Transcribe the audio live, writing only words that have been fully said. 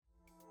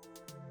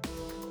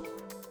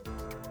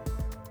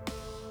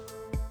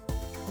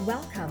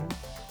Welcome.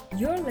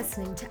 You're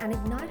listening to an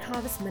Ignite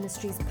Harvest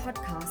Ministries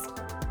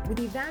podcast with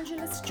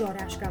Evangelist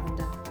Jordash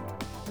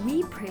Govender.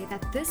 We pray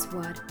that this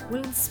word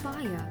will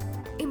inspire,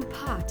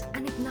 impart,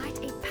 and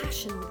ignite a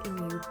passion within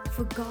you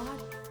for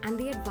God and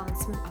the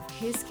advancement of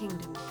His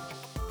kingdom. Thank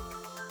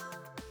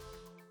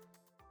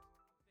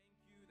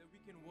you that we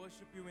can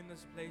worship you in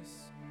this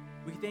place.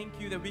 We thank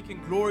you that we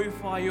can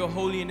glorify your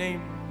holy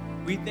name.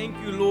 We thank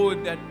you,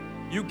 Lord, that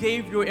you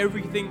gave your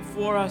everything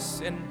for us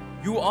and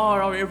you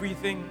are our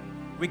everything.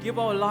 We give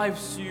our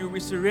lives to you. We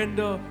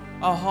surrender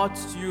our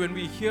hearts to you, and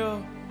we're here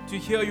to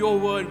hear your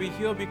word. We're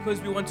here because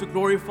we want to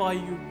glorify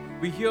you.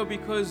 We're here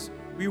because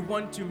we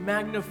want to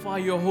magnify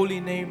your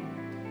holy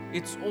name.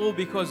 It's all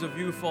because of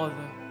you,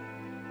 Father,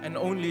 and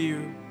only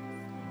you.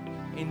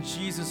 In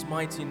Jesus'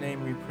 mighty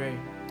name we pray.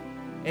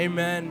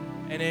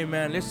 Amen and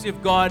amen. Let's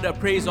give God a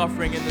praise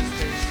offering in this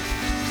place.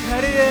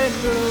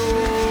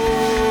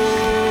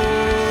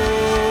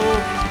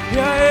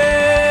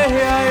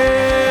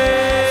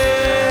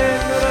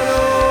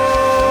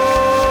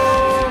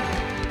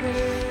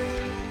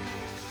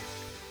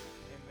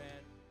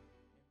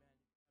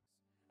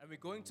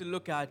 Going to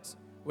look at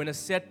when a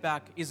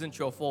setback isn't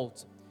your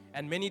fault.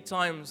 And many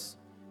times,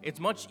 it's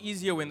much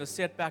easier when the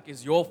setback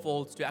is your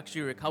fault to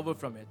actually recover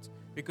from it.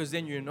 Because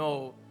then you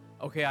know,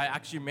 okay, I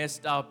actually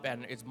messed up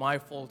and it's my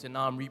fault and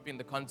now I'm reaping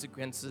the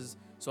consequences,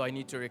 so I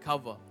need to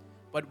recover.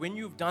 But when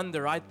you've done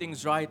the right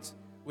things right,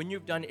 when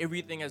you've done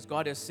everything as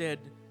God has said,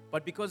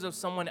 but because of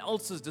someone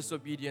else's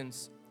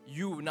disobedience,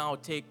 you now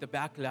take the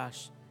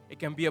backlash, it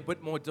can be a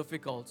bit more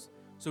difficult.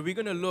 So we're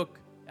going to look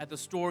at the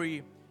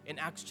story in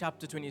Acts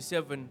chapter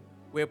 27,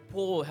 where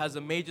Paul has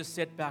a major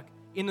setback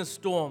in a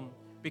storm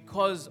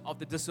because of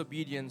the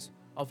disobedience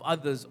of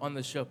others on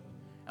the ship.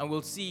 And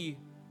we'll see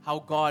how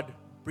God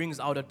brings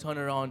out a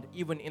turnaround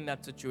even in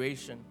that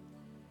situation.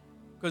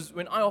 Because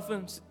when I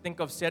often think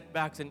of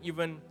setbacks, and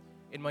even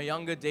in my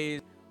younger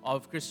days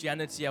of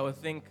Christianity, I would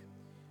think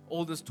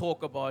all this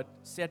talk about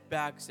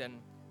setbacks and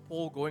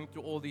Paul going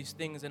through all these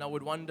things, and I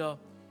would wonder,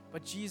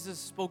 but Jesus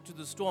spoke to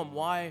the storm.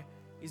 Why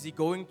is he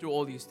going through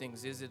all these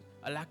things? Is it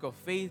a lack of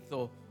faith,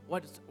 or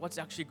what's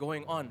actually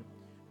going on?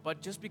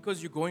 But just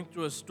because you're going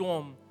through a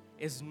storm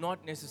is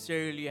not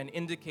necessarily an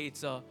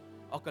indicator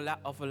of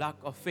a lack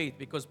of faith,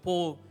 because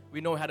Paul,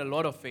 we know, had a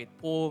lot of faith.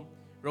 Paul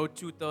wrote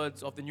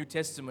 2/3 of the New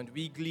Testament.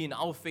 We glean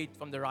our faith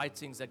from the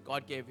writings that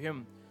God gave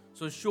him.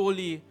 So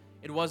surely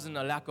it wasn't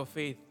a lack of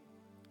faith.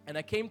 And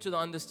I came to the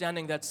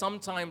understanding that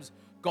sometimes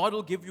God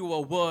will give you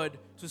a word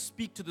to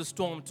speak to the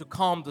storm, to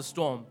calm the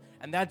storm.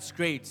 And that's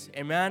great,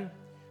 amen?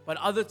 But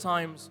other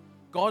times,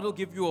 God will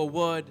give you a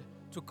word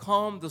to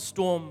calm the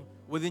storm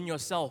within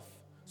yourself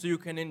so you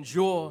can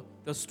endure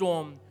the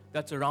storm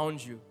that's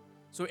around you.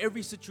 So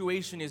every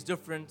situation is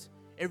different.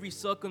 Every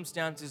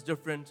circumstance is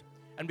different.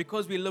 And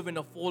because we live in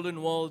a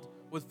fallen world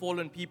with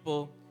fallen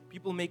people,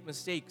 people make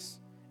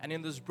mistakes. And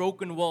in this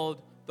broken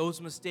world,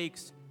 those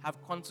mistakes have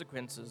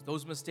consequences.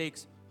 Those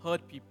mistakes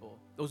hurt people.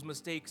 Those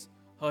mistakes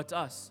hurt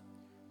us.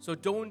 So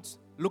don't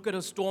look at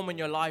a storm in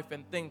your life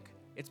and think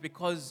it's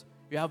because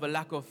you have a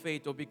lack of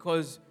faith or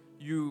because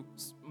you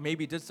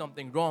maybe did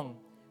something wrong.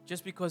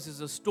 Just because there's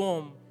a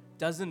storm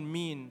doesn't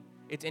mean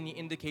it's any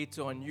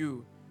indicator on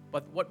you.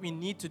 But what we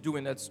need to do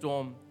in that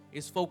storm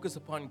is focus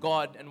upon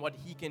God and what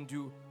He can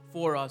do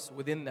for us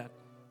within that.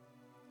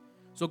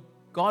 So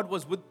God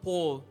was with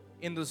Paul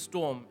in the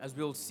storm, as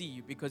we'll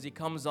see, because he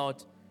comes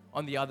out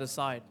on the other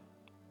side.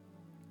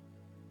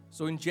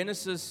 So in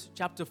Genesis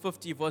chapter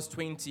 50, verse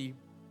 20,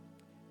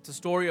 it's a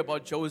story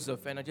about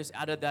Joseph, and I just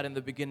added that in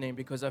the beginning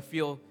because I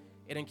feel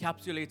it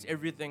encapsulates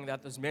everything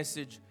that this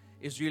message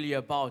is really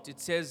about. It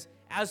says,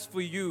 "As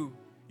for you,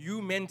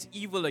 you meant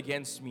evil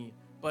against me,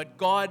 but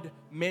God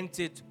meant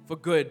it for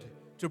good,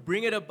 to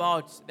bring it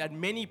about that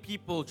many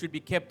people should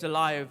be kept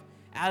alive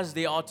as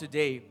they are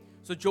today."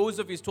 So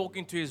Joseph is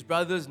talking to his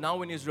brothers now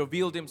when he's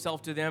revealed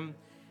himself to them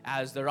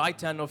as the right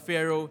hand of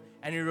Pharaoh,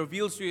 and he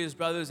reveals to his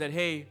brothers that,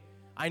 hey,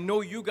 I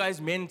know you guys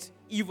meant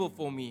evil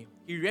for me.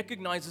 He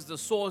recognizes the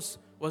source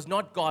was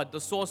not God. The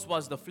source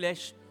was the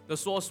flesh. The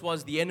source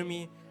was the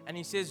enemy. And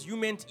he says, you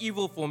meant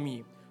evil for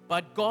me,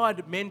 but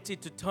God meant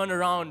it to turn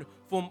around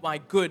for my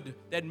good,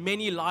 that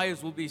many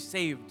lives will be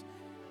saved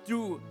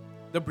through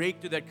the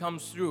breakthrough that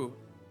comes through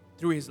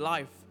his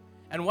life.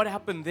 And what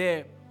happened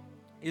there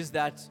is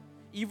that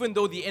even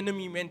though the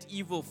enemy meant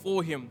evil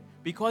for him,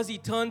 because he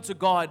turned to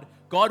God,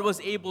 God was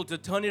able to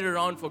turn it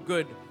around for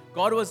good.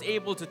 God was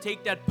able to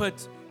take that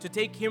pit, to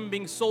take him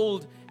being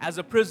sold as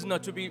a prisoner,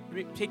 to be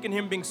taken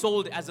him being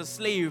sold as a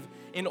slave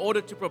in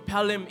order to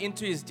propel him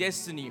into his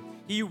destiny.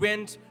 He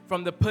went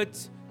from the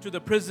pit to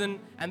the prison,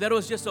 and that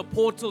was just a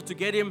portal to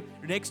get him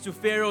next to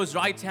Pharaoh's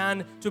right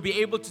hand to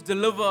be able to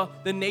deliver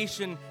the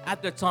nation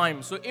at the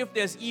time. So if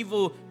there's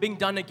evil being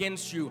done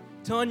against you,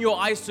 turn your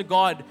eyes to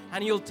God,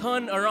 and He'll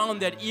turn around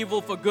that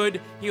evil for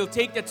good. He'll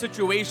take that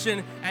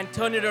situation and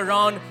turn it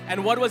around,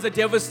 and what was a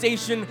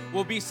devastation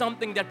will be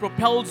something that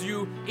propels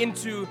you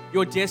into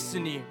your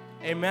destiny.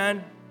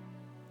 Amen.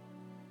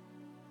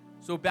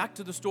 So back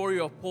to the story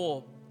of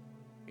Paul.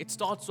 It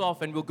starts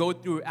off, and we'll go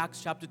through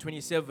Acts chapter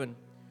 27.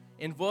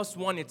 In verse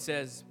 1 it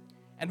says,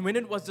 "And when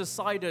it was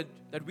decided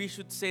that we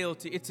should sail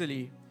to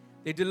Italy,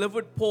 they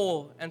delivered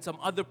Paul and some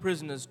other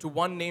prisoners to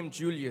one named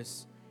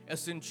Julius, a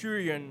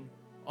centurion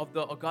of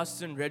the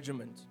Augustan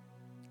regiment."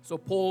 So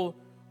Paul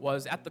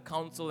was at the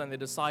council, and they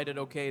decided,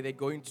 okay, they're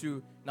going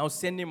to now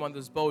send him on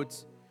this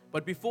boat.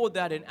 But before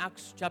that, in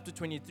Acts chapter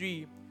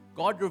 23,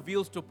 God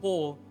reveals to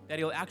Paul that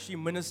he'll actually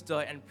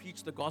minister and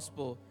preach the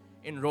gospel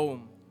in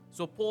Rome.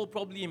 So Paul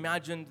probably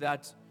imagined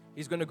that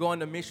he's going to go on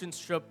a mission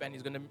trip, and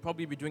he's going to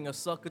probably be doing a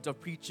circuit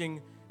of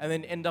preaching and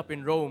then end up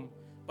in Rome.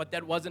 But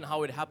that wasn't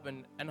how it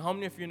happened. And how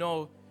many of you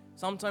know,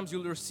 sometimes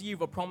you'll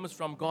receive a promise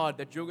from God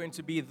that you're going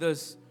to be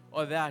this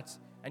or that,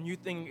 and you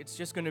think it's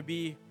just going to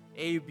be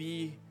A,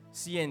 B,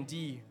 C, and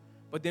D.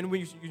 But then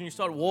when you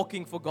start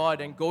walking for God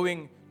and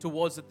going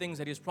towards the things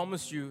that He's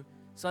promised you,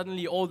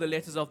 suddenly all the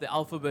letters of the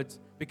alphabet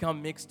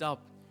become mixed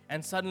up.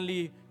 And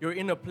suddenly you're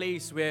in a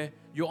place where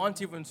you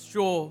aren't even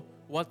sure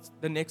what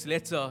the next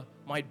letter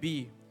might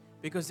be.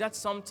 Because that's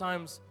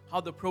sometimes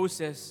how the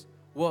process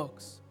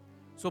works.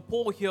 So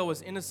Paul here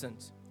was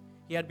innocent.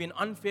 He had been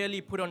unfairly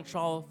put on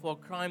trial for a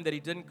crime that he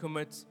didn't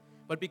commit.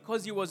 But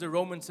because he was a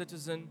Roman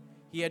citizen,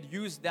 he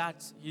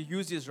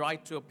used his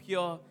right to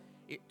appear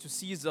to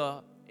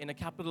Caesar in a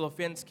capital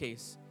offense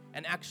case,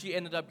 and actually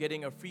ended up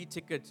getting a free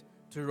ticket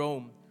to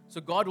Rome.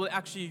 So God will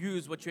actually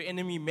use what your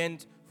enemy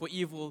meant for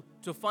evil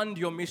to fund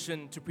your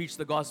mission to preach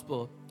the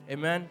gospel.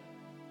 Amen?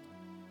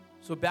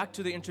 So back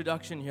to the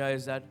introduction here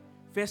is that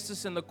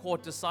Festus and the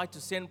court decide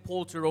to send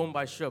Paul to Rome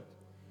by ship.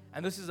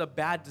 And this is a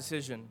bad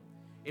decision.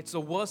 It's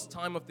the worst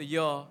time of the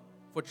year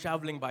for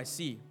traveling by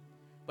sea.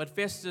 But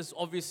Festus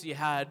obviously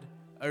had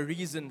a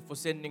reason for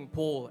sending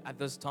Paul at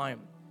this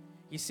time.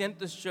 He sent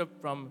the ship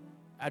from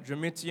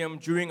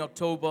Adramyttium during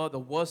October, the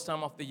worst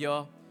time of the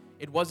year.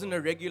 It wasn't a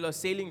regular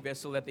sailing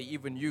vessel that they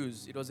even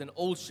used. It was an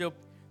old ship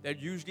that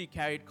usually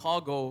carried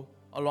cargo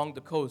along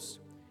the coast.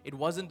 It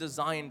wasn't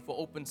designed for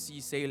open sea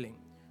sailing.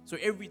 So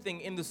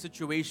everything in the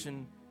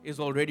situation is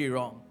already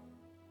wrong.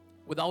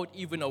 Without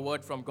even a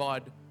word from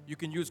God, you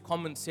can use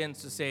common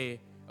sense to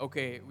say,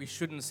 okay, we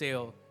shouldn't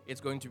sail.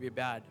 It's going to be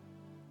bad.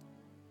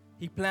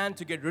 He planned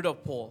to get rid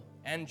of Paul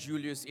and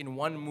Julius in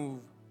one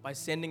move by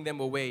sending them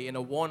away in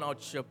a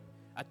worn-out ship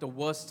at the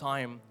worst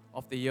time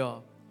of the year.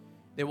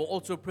 There were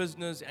also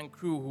prisoners and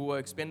crew who were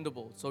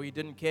expendable, so he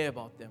didn't care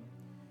about them.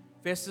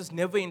 Festus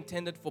never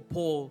intended for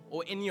Paul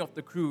or any of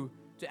the crew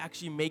to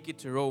actually make it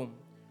to Rome.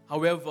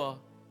 However,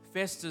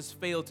 Festus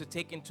failed to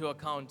take into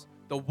account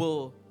the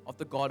will of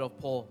the God of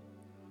Paul.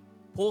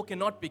 Paul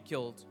cannot be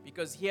killed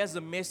because he has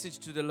a message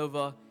to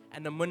deliver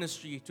and a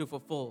ministry to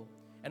fulfill.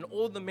 And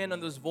all the men on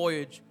this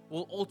voyage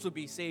will also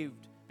be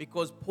saved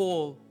because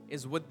Paul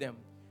is with them.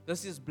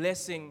 This is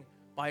blessing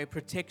by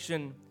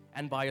protection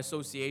and by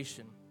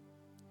association.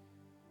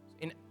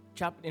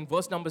 In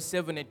verse number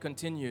 7, it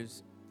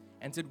continues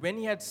and said, "When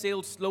he had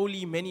sailed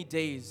slowly many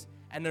days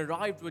and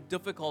arrived with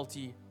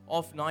difficulty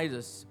off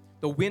Cnidus,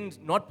 the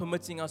wind not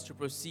permitting us to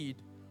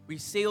proceed, we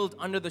sailed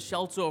under the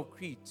shelter of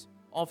Crete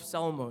off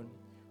Salmon.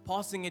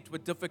 Passing it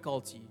with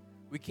difficulty,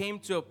 we came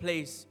to a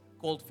place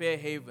called Fair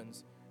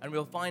Havens." And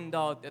we'll find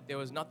out that there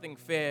was nothing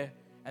fair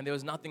and there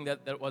was nothing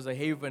that was a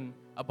haven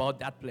about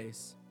that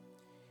place.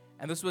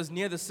 And this was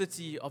near the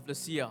city of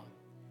Lasea.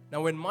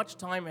 Now when much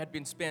time had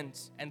been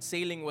spent and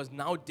sailing was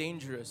now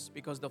dangerous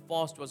because the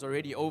fast was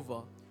already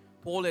over,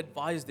 Paul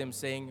advised them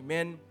saying,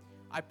 "Men,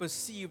 I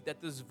perceive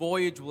that this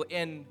voyage will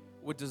end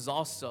with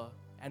disaster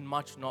and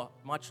much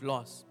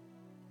loss,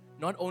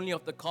 not only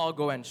of the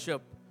cargo and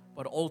ship,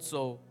 but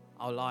also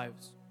our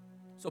lives."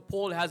 So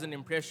Paul has an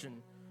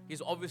impression.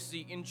 He's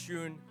obviously in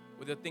tune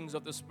with the things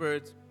of the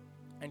Spirit,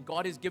 and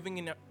God is giving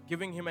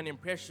him an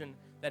impression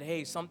that,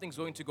 hey, something's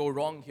going to go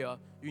wrong here.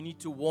 You need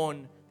to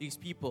warn these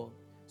people.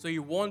 So he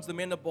warns the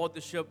men aboard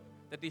the ship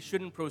that they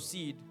shouldn't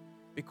proceed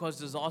because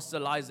disaster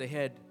lies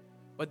ahead.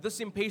 But this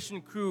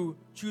impatient crew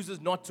chooses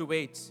not to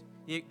wait.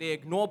 They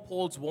ignore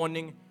Paul's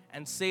warning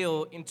and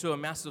sail into a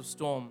massive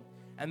storm.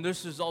 And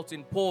this results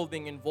in Paul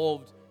being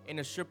involved in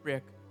a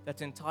shipwreck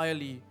that's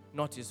entirely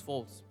not his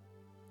fault.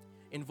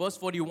 In verse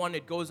 41,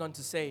 it goes on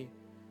to say,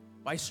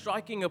 "By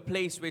striking a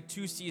place where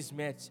two seas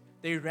met,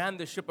 they ran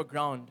the ship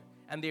aground,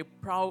 and their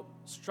prow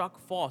struck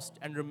fast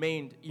and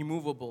remained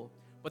immovable.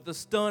 But the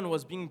stern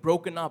was being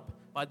broken up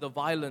by the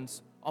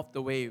violence of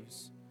the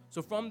waves."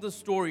 So from this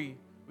story,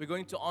 we're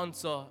going to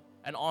answer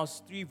and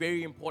ask three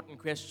very important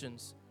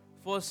questions.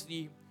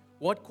 Firstly,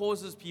 what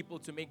causes people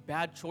to make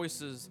bad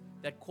choices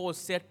that cause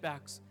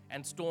setbacks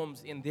and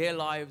storms in their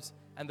lives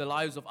and the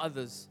lives of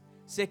others?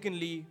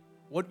 Secondly,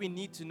 what we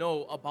need to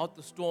know about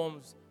the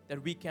storms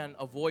that we can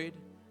avoid.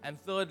 And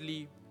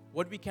thirdly,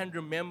 what we can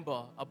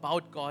remember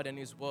about God and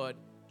His Word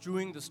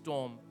during the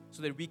storm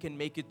so that we can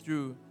make it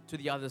through to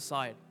the other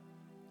side.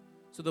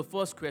 So the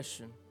first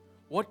question,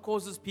 what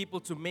causes people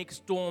to make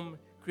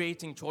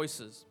storm-creating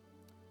choices?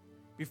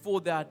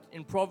 Before that,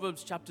 in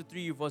Proverbs chapter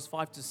 3, verse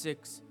 5 to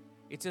 6,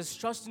 it says,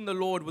 "Trust in the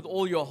Lord with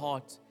all your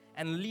heart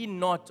and lean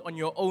not on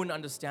your own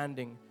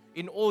understanding.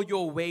 In all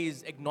your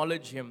ways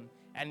acknowledge Him,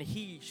 and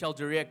He shall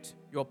direct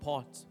your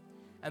path.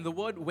 And the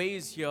word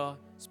ways here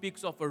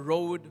speaks of a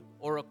road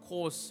or a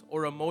course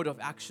or a mode of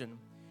action.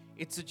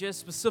 It suggests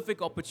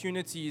specific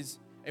opportunities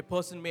a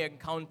person may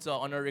encounter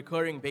on a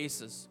recurring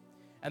basis.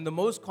 And the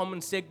most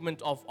common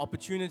segment of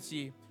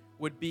opportunity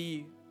would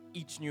be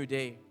each new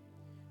day.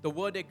 The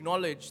word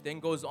acknowledge then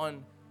goes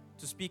on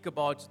to speak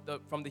about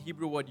from the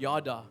Hebrew word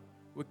yada,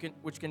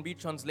 which can be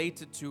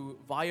translated to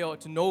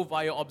know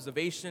via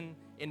observation,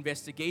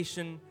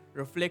 investigation,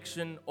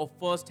 reflection, or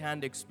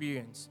first-hand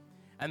experience.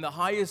 And the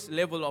highest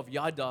level of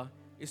yada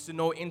is to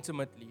know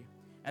intimately.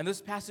 And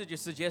this passage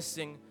is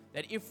suggesting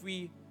that if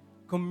we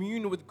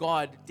commune with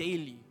God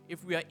daily,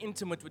 if we are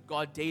intimate with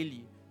God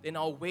daily, then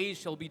our ways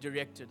shall be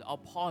directed, our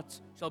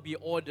paths shall be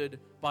ordered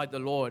by the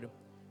Lord.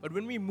 But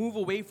when we move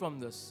away from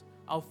this,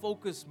 our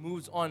focus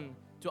moves on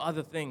to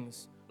other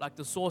things, like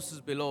the sources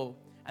below.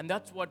 And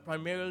that's what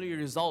primarily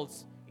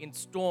results in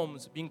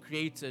storms being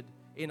created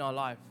in our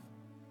life.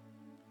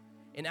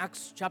 In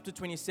Acts chapter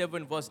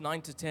 27, verse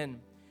 9 to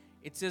 10,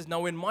 it says,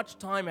 "Now when much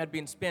time had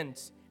been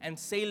spent, and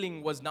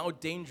sailing was now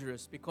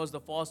dangerous because the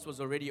fast was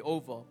already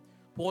over,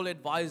 Paul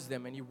advised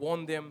them and he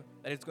warned them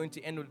that it's going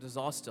to end with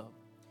disaster."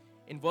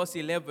 In verse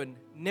 11,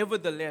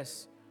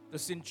 "Nevertheless, the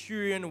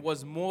centurion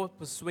was more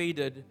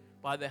persuaded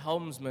by the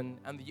helmsman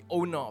and the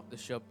owner of the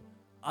ship,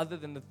 other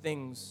than the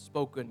things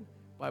spoken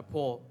by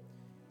Paul."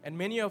 And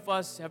many of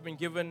us have been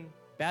given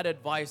bad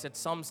advice at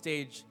some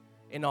stage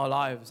in our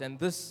lives, and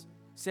this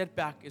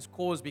setback is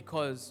caused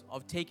because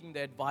of taking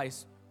the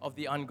advice of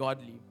the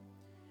ungodly.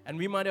 And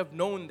we might have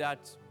known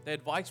that the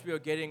advice we are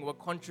getting were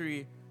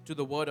contrary to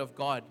the word of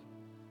God.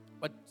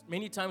 But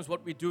many times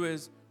what we do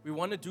is we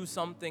want to do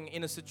something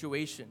in a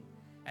situation.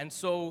 And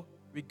so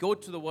we go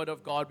to the word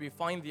of God, we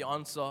find the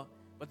answer,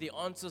 but the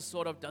answer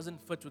sort of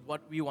doesn't fit with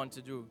what we want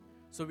to do.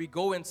 So we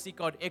go and seek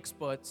out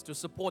experts to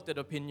support that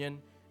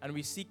opinion, and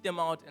we seek them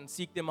out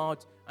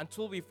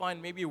until we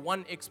find maybe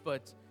one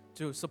expert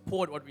to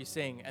support what we're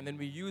saying. And then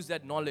we use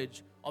that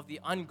knowledge of the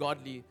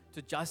ungodly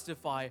to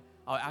justify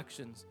our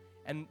actions.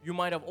 And you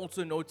might have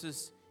also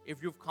noticed,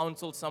 if you've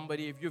counseled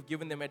somebody, if you've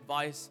given them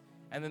advice,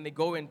 and then they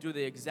go and do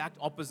the exact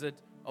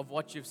opposite of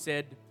what you've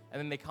said, and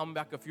then they come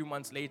back a few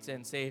months later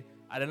and say,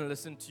 "I didn't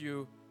listen to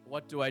you,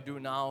 what do I do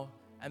now?"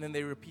 And then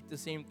they repeat the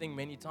same thing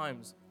many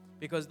times.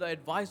 Because the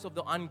advice of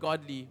the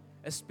ungodly,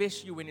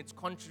 especially when it's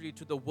contrary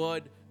to the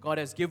word God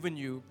has given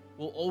you,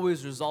 will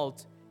always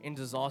result in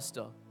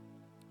disaster.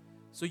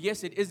 So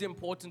yes, it is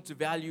important to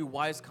value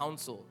wise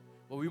counsel,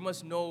 but we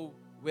must know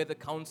where the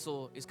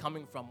counsel is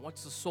coming from.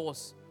 What's the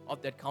source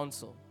of that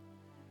counsel?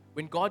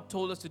 When God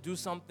told us to do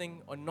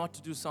something or not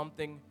to do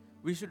something,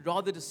 we should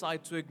rather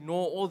decide to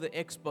ignore all the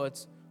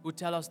experts who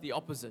tell us the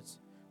opposite.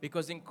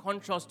 Because in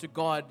contrast to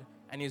God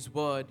and His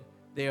word,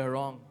 they are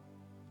wrong.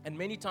 And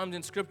many times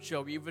in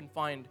Scripture, we even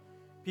find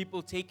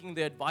people taking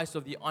the advice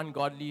of the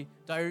ungodly,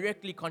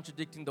 directly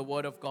contradicting the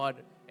word of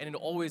God, and it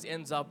always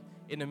ends up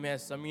in a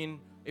mess. I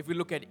mean, if we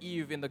look at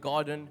Eve in the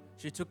garden,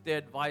 she took the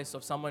advice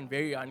of someone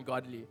very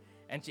ungodly,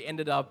 and she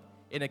ended up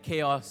in a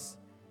chaos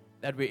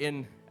that we're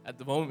in at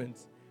the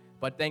moment.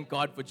 But thank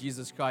God for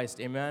Jesus Christ,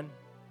 amen?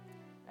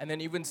 And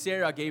then even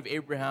Sarah gave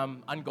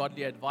Abraham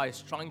ungodly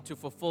advice, trying to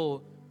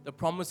fulfill the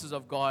promises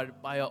of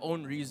God by her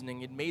own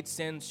reasoning. It made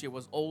sense. She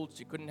was old,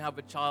 she couldn't have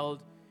a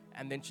child,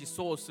 and then she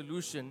saw a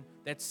solution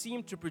that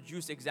seemed to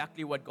produce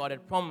exactly what God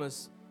had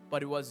promised,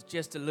 but it was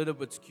just a little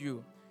bit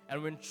skewed.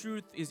 And when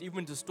truth is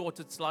even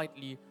distorted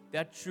slightly,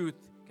 that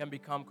truth can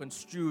become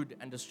construed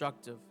and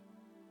destructive.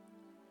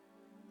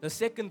 The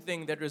second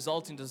thing that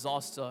results in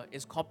disaster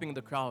is copying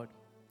the crowd.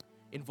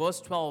 In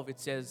verse 12, it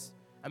says,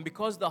 "And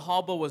because the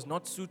harbor was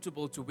not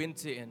suitable to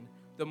winter in,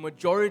 the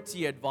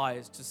majority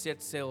advised to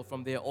set sail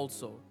from there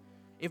also,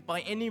 if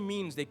by any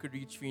means they could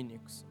reach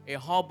Phoenix, a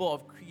harbor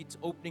of Crete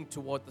opening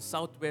toward the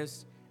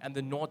southwest and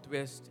the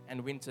northwest,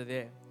 and winter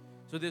there."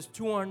 So there's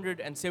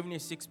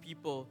 276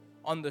 people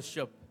on the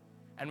ship.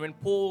 And when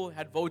Paul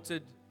had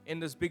voted in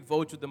this big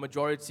vote with the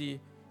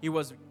majority, he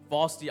was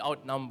vastly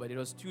outnumbered. It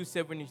was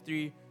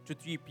 273 to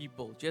 3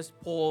 people. Just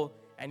Paul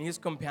and his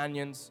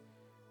companions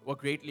were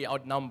greatly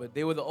outnumbered.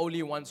 They were the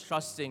only ones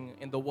trusting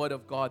in the word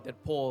of God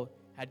that Paul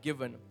had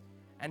given.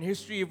 And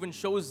history even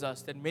shows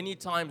us that many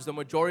times the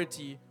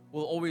majority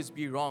will always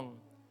be wrong.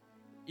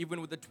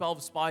 Even with the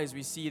 12 spies,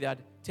 we see that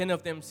 10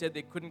 of them said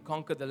they couldn't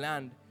conquer the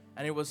land.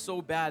 And it was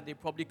so bad, they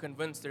probably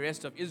convinced the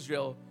rest of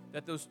Israel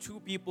that those 2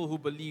 people who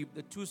believed,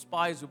 the 2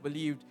 spies who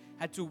believed,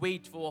 had to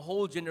wait for a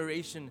whole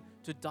generation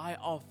to die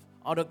off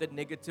out of that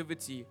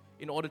negativity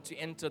in order to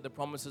enter the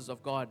promises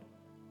of God.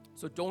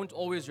 So don't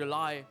always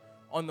rely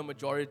on the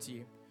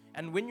majority.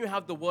 And when you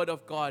have the word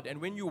of God,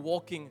 and when you're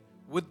walking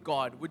with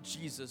God, with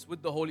Jesus,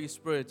 with the Holy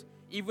Spirit,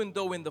 even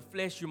though in the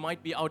flesh you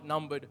might be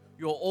outnumbered,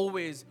 you're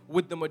always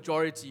with the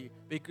majority,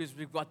 because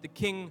we've got the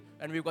King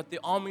and we've got the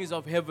armies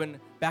of heaven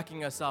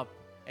backing us up.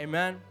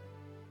 Amen?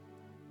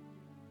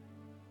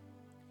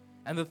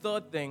 And the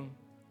third thing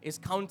is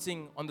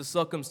counting on the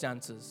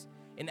circumstances.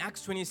 In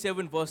Acts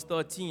 27 verse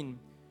 13,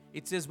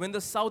 it says, "When the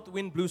south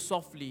wind blew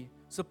softly,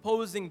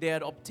 supposing they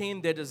had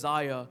obtained their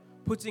desire,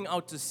 putting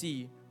out to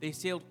sea, they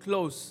sailed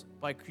close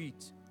by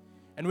Crete.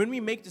 And when we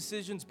make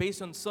decisions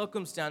based on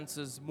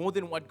circumstances more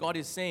than what God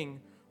is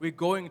saying, we're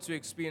going to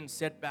experience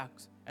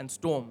setbacks and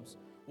storms.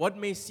 What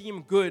may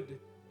seem good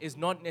is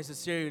not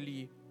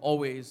necessarily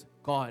always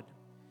God.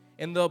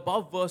 In the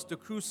above verse, the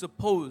crew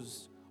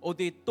supposed, or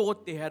they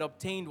thought they had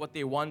obtained what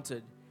they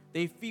wanted.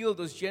 They feel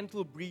this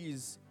gentle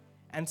breeze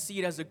and see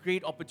it as a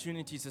great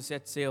opportunity to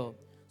set sail.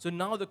 So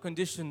now the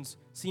conditions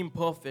seem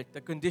perfect.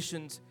 The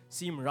conditions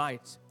seem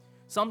right.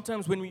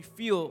 Sometimes when we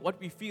feel what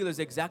we feel is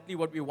exactly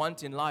what we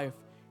want in life,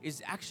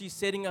 is actually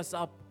setting us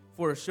up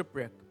for a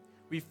shipwreck.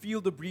 We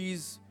feel the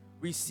breeze,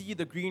 we see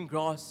the green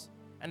grass,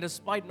 and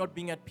despite not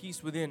being at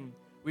peace within,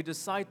 we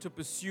decide to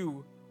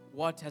pursue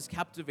what has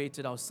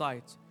captivated our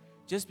sight.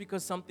 Just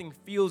because something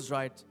feels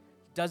right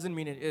doesn't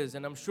mean it is.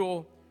 And I'm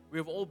sure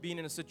we've all been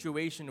in a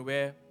situation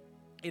where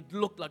it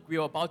looked like we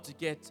were about to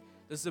get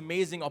this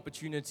amazing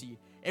opportunity.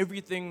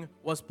 Everything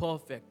was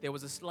perfect. There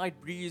was a slight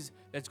breeze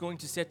that's going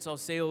to set our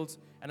sails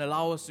and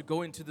allow us to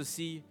go into the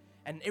sea.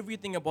 And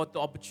everything about the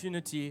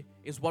opportunity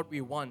is what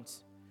we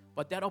want.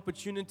 But that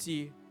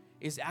opportunity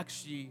is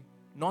actually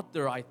not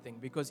the right thing,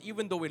 because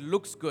even though it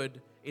looks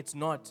good, it's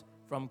not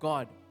from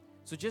God.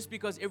 So just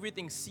because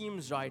everything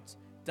seems right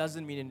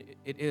doesn't mean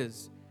it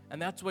is.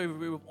 And that's why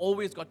we've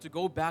always got to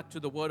go back to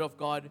the Word of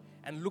God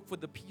and look for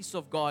the peace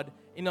of God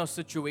in our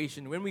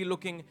situation. When we're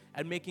looking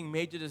at making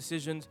major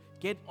decisions,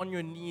 get on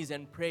your knees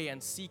and pray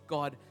and seek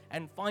God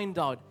and find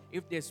out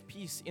if there's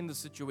peace in the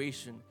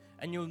situation.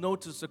 And you'll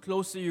notice the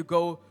closer you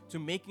go to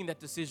making that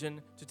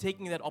decision, to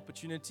taking that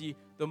opportunity,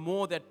 the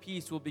more that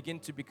peace will begin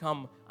to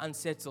become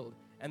unsettled.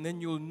 And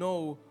then you'll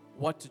know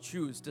what to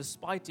choose,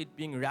 despite it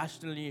being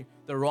rationally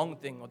the wrong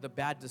thing or the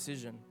bad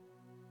decision.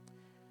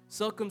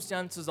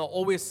 Circumstances are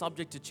always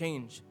subject to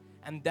change,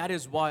 and that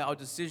is why our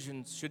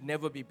decisions should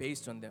never be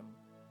based on them.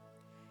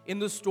 In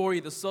the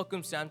story, the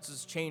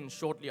circumstances change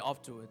shortly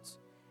afterwards.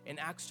 In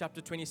Acts chapter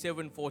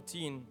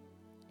 27:14,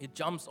 it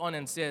jumps on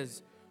and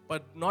says,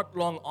 "But not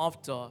long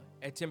after,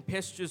 a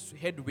tempestuous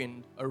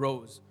headwind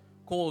arose,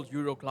 called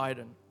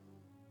Euroclydon."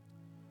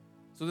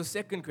 So the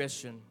second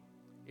question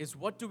is,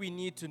 what do we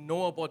need to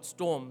know about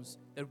storms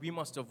that we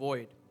must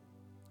avoid?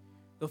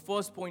 The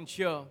first point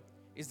here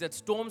is that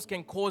storms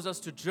can cause us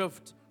to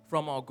drift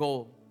from our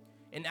goal.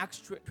 In Acts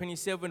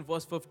 27,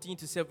 verse 15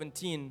 to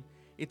 17,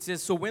 it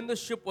says, "So when the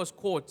ship was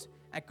caught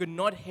and could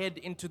not head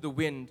into the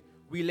wind,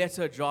 we let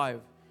her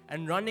drive.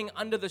 And running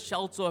under the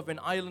shelter of an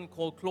island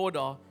called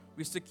Clauda,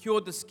 we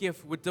secured the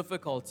skiff with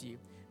difficulty.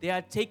 They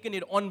had taken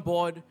it on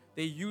board.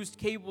 They used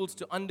cables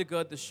to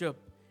undergird the ship.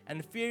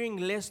 And fearing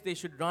lest they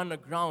should run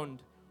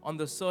aground on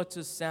the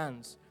Syrtis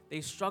sands,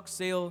 they struck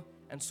sail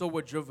and so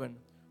were driven.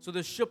 So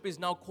the ship is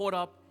now caught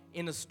up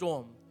in a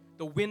storm.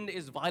 The wind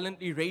is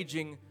violently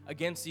raging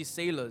against these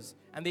sailors,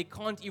 and they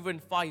can't even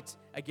fight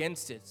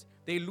against it.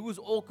 They lose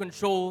all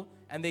control,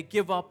 and they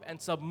give up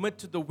and submit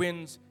to the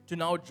winds to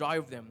now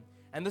drive them.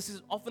 And this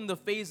is often the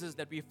phases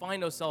that we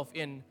find ourselves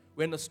in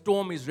when a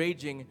storm is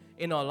raging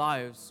in our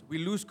lives. We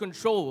lose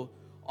control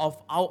of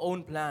our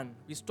own plan.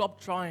 We stop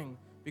trying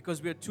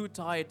because we're too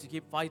tired to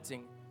keep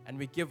fighting, and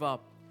we give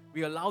up.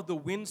 We allow the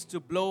winds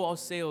to blow our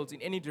sails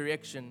in any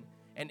direction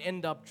and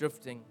end up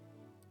drifting.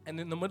 And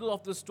in the middle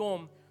of the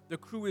storm, the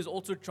crew is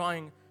also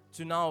trying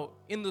to now,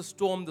 in the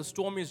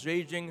storm is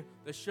raging,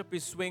 the ship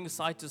is swaying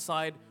side to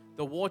side,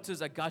 the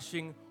waters are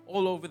gushing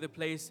all over the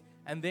place,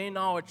 and they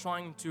now are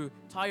trying to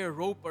tie a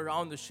rope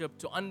around the ship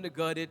to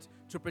undergird it,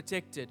 to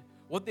protect it.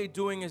 What they're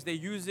doing is they're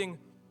using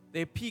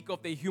their peak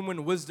of their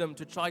human wisdom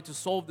to try to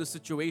solve the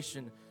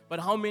situation. But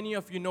how many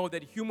of you know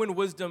that human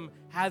wisdom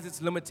has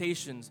its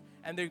limitations?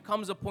 And there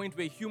comes a point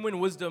where human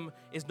wisdom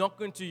is not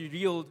going to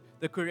yield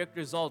the correct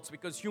results,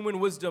 because human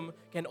wisdom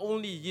can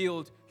only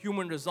yield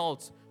human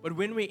results. But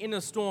when we're in a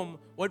storm,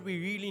 what we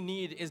really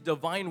need is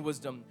divine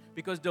wisdom,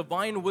 because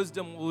divine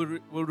wisdom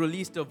will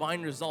release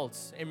divine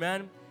results.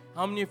 Amen?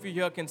 How many of you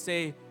here can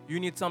say you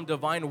need some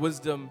divine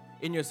wisdom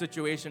in your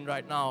situation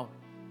right now?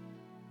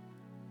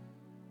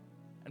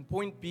 And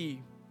point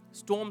B,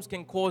 storms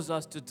can cause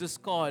us to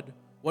discard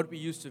what we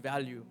used to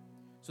value.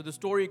 So the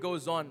story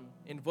goes on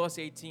in verse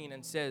 18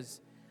 and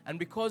says, "And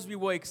because we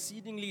were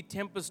exceedingly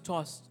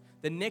tempest-tossed,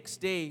 the next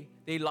day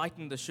they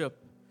lightened the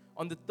ship.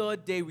 On the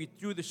third day we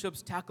threw the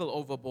ship's tackle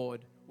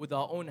overboard with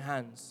our own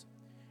hands."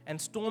 And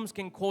storms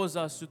can cause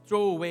us to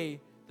throw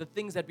away the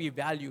things that we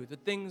value, the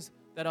things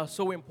that are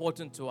so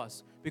important to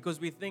us, because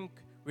we think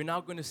we're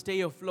now going to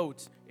stay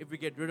afloat if we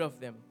get rid of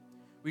them.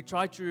 We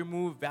try to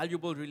remove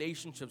valuable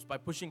relationships by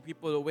pushing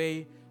people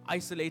away,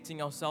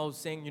 isolating ourselves,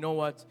 saying, you know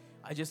what,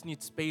 I just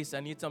need space, I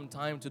need some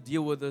time to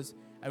deal with this.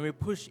 And we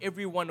push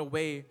everyone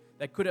away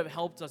that could have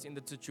helped us in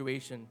the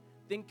situation,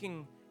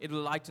 thinking it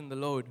will lighten the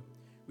load.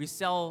 We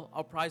sell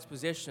our prized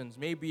possessions.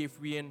 Maybe if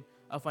we're in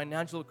a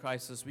financial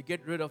crisis, we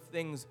get rid of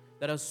things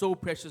that are so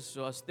precious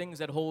to us, things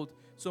that hold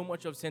so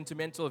much of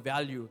sentimental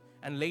value,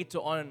 and later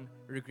on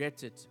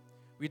regret it.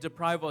 We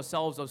deprive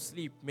ourselves of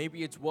sleep.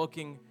 Maybe it's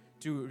working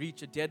to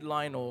reach a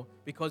deadline, or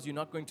because you're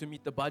not going to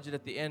meet the budget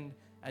at the end,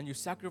 and you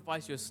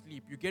sacrifice your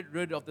sleep. You get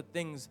rid of the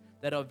things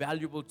that are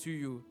valuable to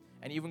you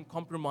and even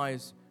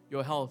compromise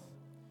your health.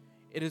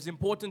 It is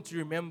important to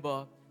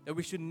remember that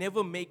we should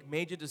never make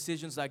major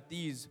decisions like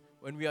these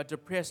when we are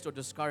depressed or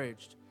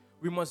discouraged.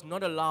 We must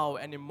not allow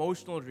an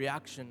emotional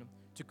reaction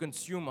to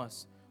consume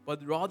us,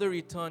 but rather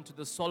return to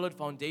the solid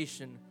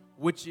foundation,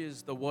 which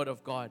is the Word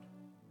of God.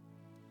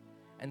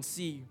 And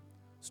see,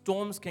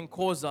 storms can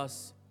cause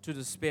us to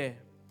despair.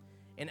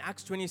 In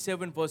Acts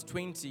 27 verse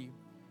 20,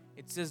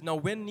 it says, "Now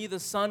when neither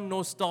sun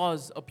nor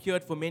stars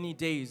appeared for many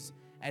days,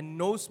 and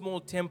no small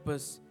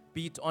tempest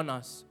beat on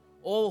us,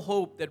 all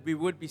hope that we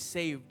would be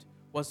saved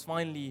was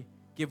finally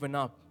given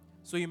up."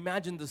 So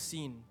imagine the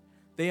scene.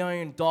 They are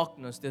in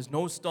darkness. There's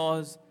no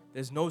stars.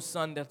 There's no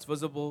sun that's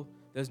visible.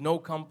 There's no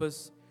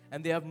compass.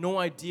 And they have no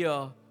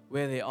idea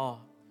where they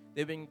are.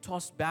 They're being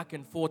tossed back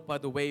and forth by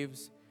the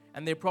waves.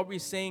 And they're probably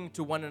saying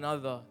to one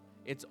another,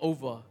 "It's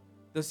over.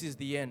 This is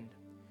the end."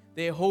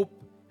 Their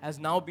hope has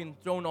now been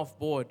thrown off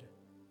board.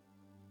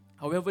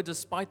 However,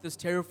 despite this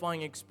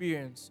terrifying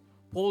experience,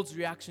 Paul's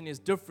reaction is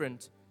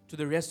different to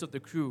the rest of the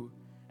crew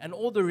and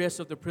all the rest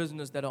of the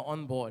prisoners that are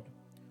on board.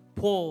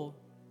 Paul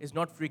is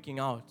not freaking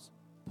out.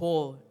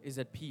 Paul is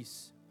at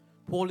peace.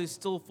 Paul is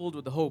still filled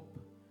with hope.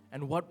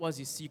 And what was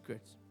his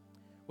secret?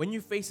 When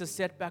you face a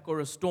setback or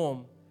a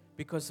storm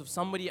because of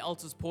somebody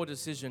else's poor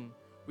decision,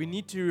 we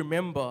need to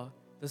remember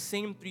the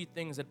same three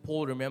things that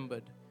Paul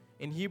remembered.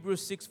 In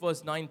Hebrews 6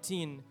 verse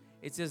 19,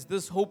 it says,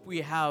 "This hope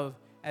we have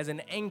as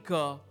an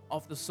anchor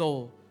of the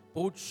soul,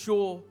 both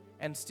sure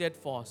and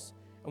steadfast."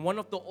 And one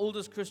of the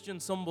oldest Christian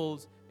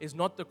symbols is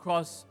not the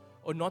cross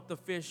or not the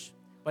fish,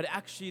 but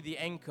actually the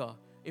anchor.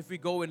 If we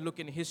go and look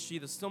in history,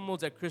 the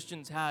symbols that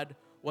Christians had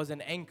was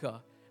an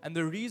anchor. And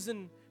the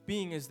reason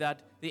being is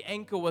that the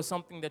anchor was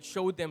something that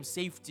showed them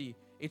safety.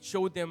 It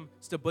showed them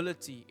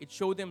stability. It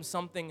showed them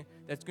something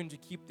that's going to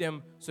keep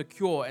them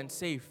secure and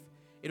safe.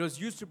 It was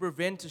used to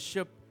prevent a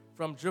ship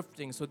from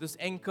drifting. So this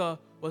anchor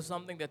was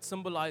something that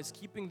symbolized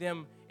keeping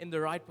them in the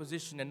right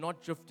position and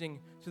not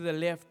drifting to the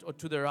left or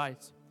to the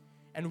right.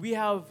 And we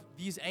have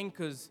these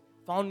anchors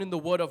found in the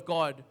Word of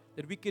God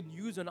that we can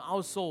use on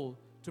our soul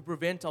to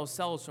prevent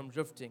ourselves from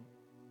drifting.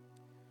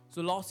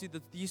 So lastly,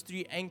 these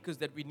three anchors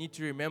that we need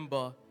to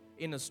remember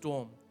in a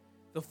storm.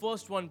 The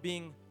first one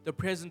being the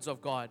presence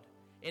of God.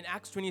 In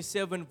Acts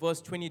 27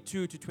 verse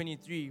 22 to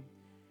 23,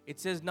 it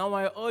says, "Now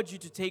I urge you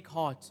to take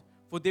heart,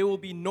 for there will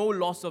be no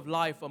loss of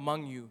life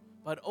among you,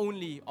 but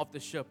only of the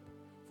ship.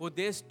 For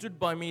there stood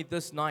by me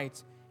this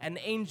night an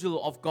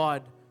angel of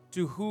God,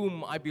 to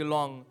whom I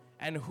belong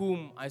and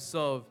whom I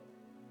serve."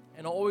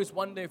 And I always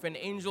wonder, if an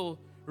angel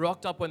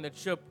rocked up on that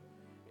ship,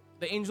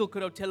 the angel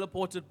could have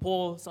teleported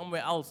Paul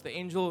somewhere else. The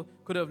angel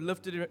could have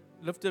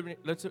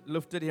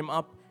lifted him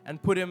up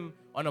and put him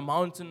on a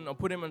mountain or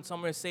put him in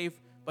somewhere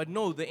safe. But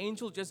no, the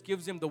angel just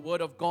gives him the Word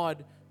of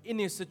God in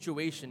his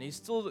situation. He's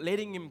still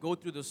letting him go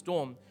through the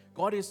storm.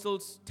 God is still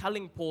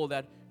telling Paul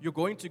that you're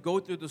going to go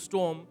through the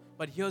storm,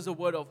 but here's a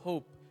word of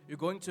hope. You're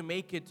going to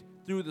make it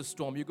through the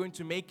storm. You're going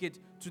to make it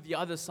to the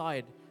other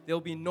side.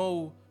 There'll be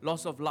no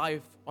loss of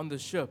life on the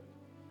ship.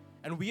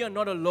 And we are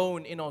not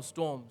alone in our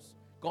storms.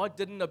 God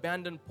didn't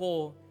abandon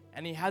Paul,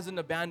 and He hasn't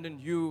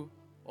abandoned you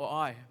or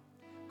I.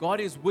 God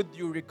is with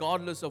you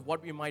regardless of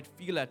what we might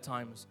feel at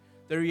times.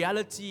 The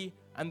reality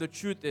and the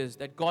truth is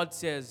that God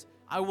says,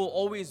 "I will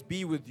always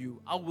be with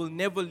you. I will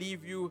never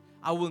leave you.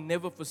 I will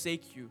never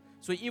forsake you."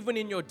 So even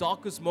in your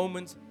darkest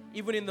moments,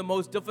 even in the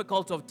most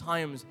difficult of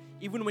times,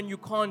 even when you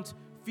can't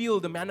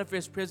feel the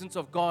manifest presence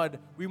of God,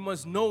 we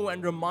must know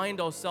and remind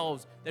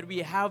ourselves that we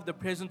have the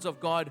presence of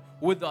God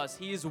with us.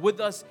 He is with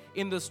us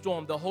in the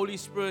storm. The Holy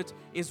Spirit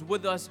is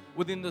with us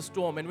within the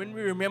storm. And when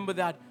we remember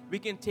that, we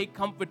can take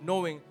comfort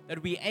knowing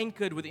that we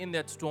anchored within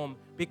that storm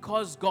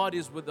because God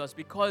is with us,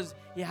 because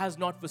He has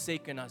not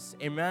forsaken us.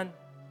 Amen?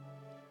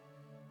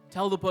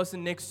 Tell the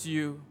person next to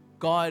you,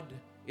 God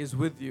is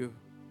with you.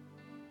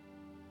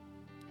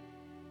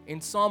 In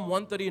Psalm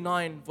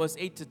 139, verse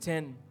 8 to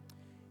 10,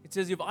 it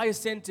says, "If I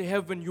ascend to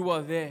heaven, you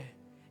are there.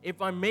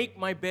 If I make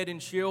my bed in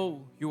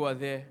Sheol, you are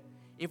there.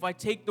 If I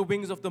take the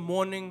wings of the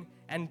morning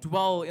and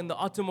dwell in the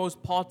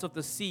uttermost parts of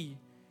the sea,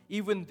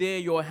 even there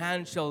your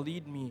hand shall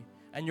lead me,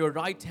 and your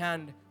right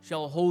hand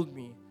shall hold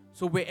me."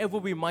 So wherever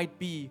we might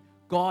be,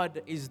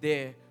 God is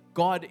there.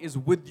 God is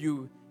with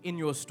you in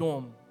your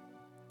storm.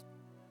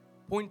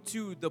 Point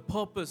 2, the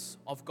purpose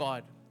of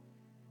God.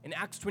 In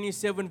Acts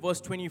 27,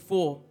 verse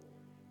 24,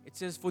 it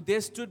says, "For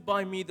there stood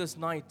by me this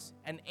night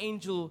an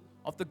angel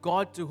of the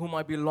God to whom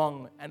I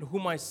belong and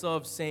whom I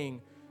serve,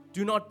 saying,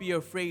 'Do not be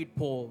afraid,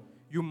 Paul.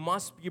 You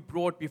must be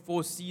brought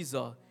before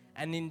Caesar.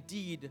 And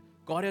indeed,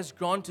 God has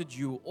granted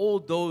you all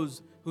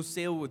those who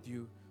sail with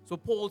you.'" So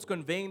Paul's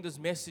conveying this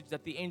message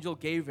that the angel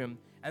gave him.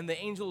 And the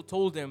angel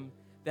told him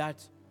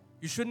that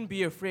you shouldn't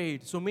be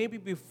afraid. So maybe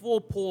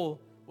before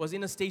Paul was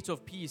in a state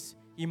of peace,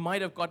 he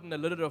might have gotten a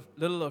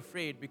little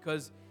afraid,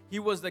 because he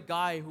was the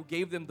guy who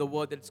gave them the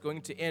word that it's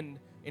going to end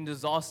in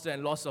disaster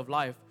and loss of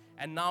life.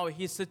 And now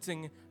he's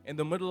sitting in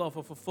the middle of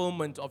a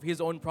fulfillment of his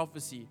own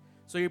prophecy.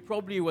 So he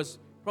was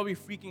probably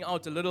freaking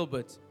out a little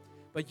bit.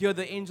 But here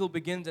the angel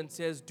begins and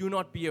says, do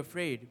not be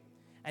afraid.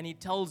 And he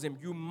tells him,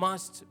 you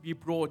must be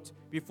brought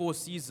before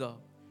Caesar.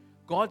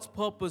 God's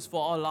purpose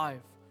for our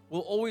life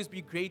will always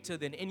be greater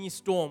than any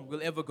storm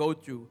we'll ever go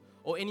through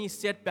or any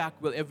setback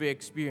we'll ever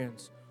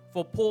experience.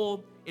 For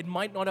Paul, it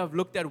might not have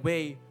looked that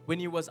way when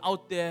he was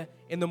out there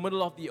in the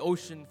middle of the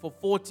ocean for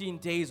 14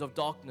 days of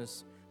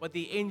darkness. But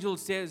the angel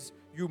says,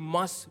 you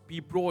must be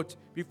brought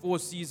before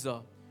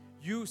Caesar.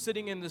 You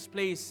sitting in this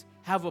place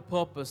have a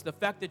purpose. The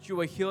fact that you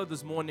are here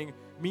this morning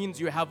means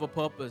you have a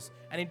purpose.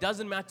 And it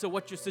doesn't matter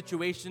what your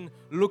situation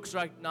looks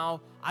right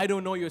now. I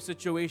don't know your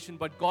situation,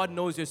 but God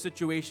knows your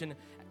situation.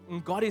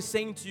 And God is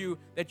saying to you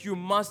that you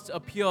must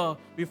appear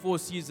before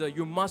Caesar.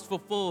 You must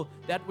fulfill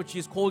that which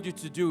He's called you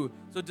to do.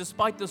 So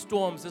despite the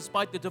storms,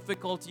 despite the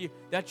difficulty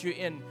that you're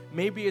in,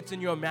 maybe it's in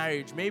your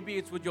marriage, maybe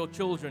it's with your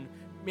children,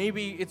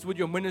 maybe it's with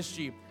your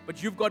ministry,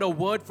 but you've got a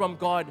word from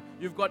God.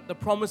 You've got the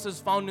promises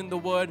found in the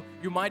word.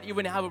 You might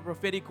even have a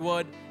prophetic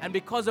word. And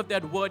because of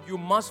that word, you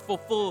must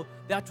fulfill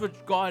that which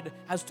God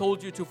has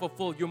told you to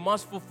fulfill. You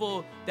must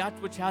fulfill that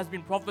which has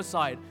been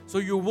prophesied. So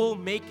you will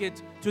make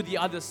it to the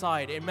other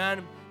side.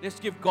 Amen. Let's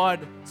give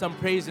God some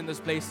praise in this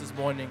place this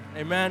morning.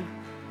 Amen.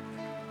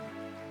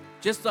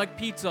 Just like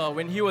Peter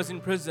when he was in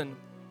prison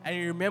and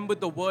he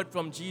remembered the word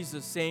from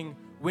Jesus saying,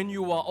 when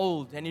you are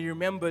old, and he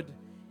remembered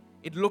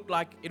it looked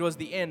like it was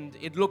the end.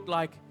 It looked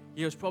like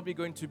he was probably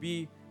going to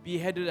be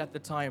beheaded at the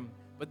time.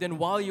 But then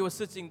while he was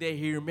sitting there,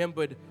 he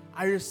remembered,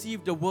 I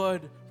received a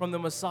word from the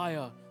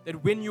Messiah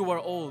that when you are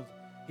old,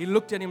 he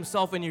looked at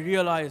himself and he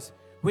realized,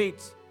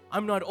 wait,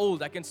 I'm not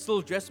old. I can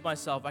still dress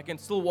myself. I can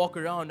still walk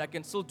around. I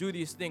can still do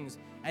these things.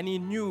 And he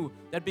knew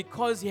that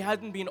because he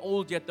hadn't been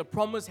old yet, the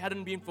promise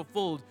hadn't been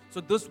fulfilled.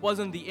 So this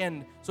wasn't the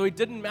end. So it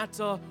didn't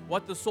matter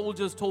what the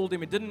soldiers told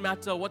him. It didn't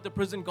matter what the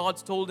prison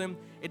guards told him.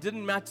 It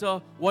didn't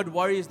matter what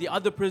worries the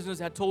other prisoners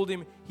had told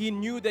him. He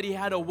knew that he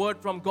had a word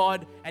from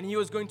God and he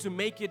was going to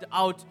make it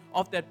out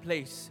of that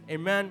place.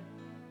 Amen.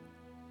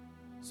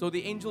 So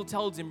the angel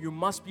tells him, you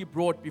must be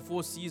brought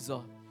before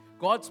Caesar.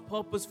 God's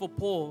purpose for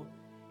Paul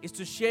is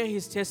to share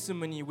his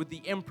testimony with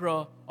the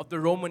emperor of the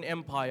Roman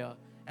Empire.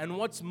 And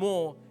what's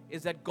more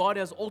is that God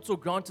has also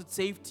granted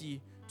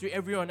safety to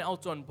everyone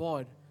else on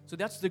board. So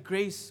that's the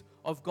grace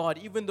of God.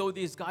 Even though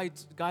these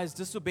guys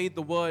disobeyed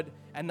the word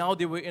and now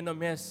they were in a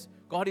mess,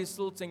 God is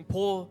still saying,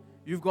 Paul,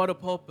 you've got a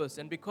purpose.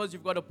 And because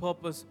you've got a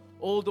purpose,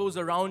 all those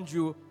around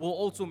you will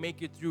also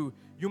make it through.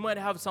 You might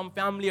have some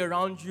family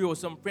around you or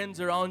some friends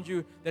around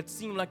you that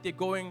seem like they're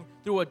going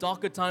through a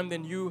darker time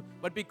than you.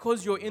 But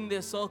because you're in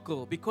their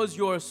circle, because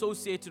you're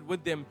associated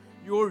with them,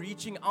 you're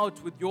reaching out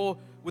with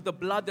the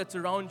blood that's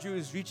around you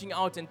is reaching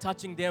out and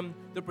touching them.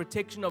 The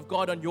protection of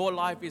God on your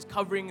life is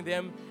covering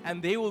them,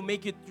 and they will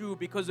make it through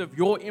because of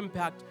your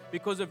impact,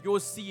 because of your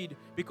seed,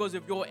 because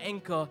of your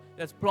anchor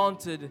that's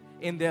planted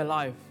in their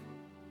life.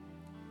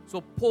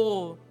 So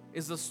Paul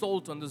is the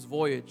salt on this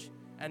voyage,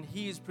 and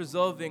he is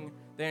preserving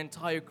the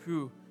entire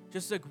crew.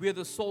 Just like we're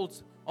the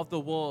salt of the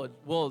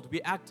world,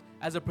 we act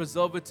as a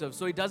preservative.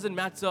 So it doesn't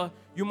matter,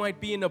 you might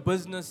be in a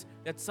business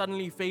that's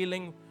suddenly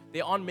failing, they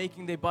aren't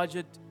making their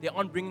budget, they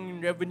aren't bringing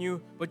in revenue,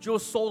 but you're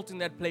salt in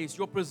that place,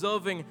 you're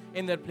preserving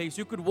in that place.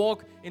 You could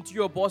walk into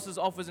your boss's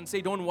office and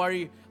say, don't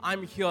worry,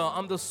 I'm here,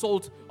 I'm the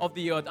salt of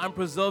the earth, I'm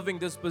preserving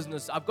this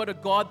business. I've got a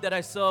God that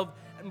I serve,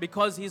 and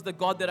because He's the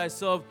God that I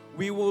serve,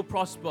 we will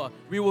prosper,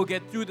 we will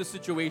get through the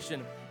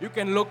situation. You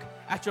can look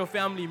at your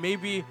family,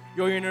 maybe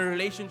you're in a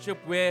relationship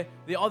where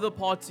the other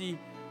party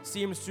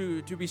seems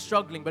to be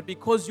struggling, but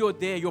because you're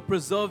there, you're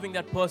preserving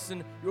that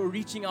person, you're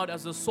reaching out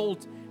as a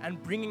salt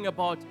and bringing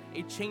about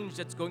a change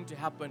that's going to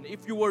happen.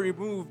 If you were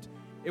removed,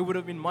 it would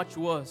have been much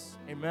worse.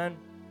 Amen.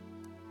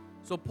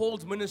 So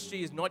Paul's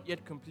ministry is not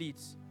yet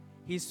complete.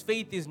 His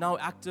faith is now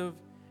active,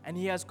 and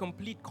he has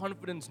complete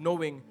confidence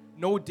knowing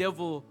no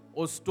devil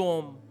or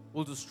storm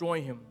will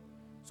destroy him.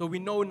 So we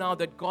know now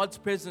that God's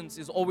presence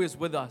is always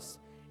with us.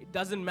 It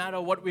doesn't matter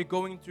what we're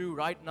going through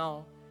right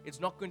now. It's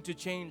not going to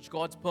change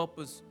God's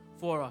purpose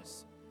for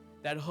us.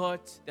 That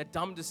hurt, that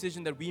dumb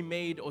decision that we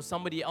made or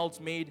somebody else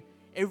made,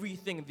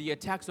 everything, the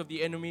attacks of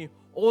the enemy,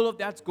 all of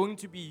that's going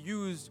to be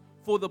used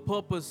for the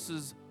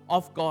purposes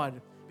of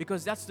God,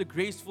 because that's the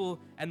graceful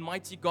and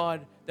mighty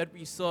God that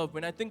we serve.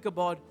 When I think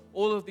about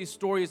all of these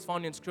stories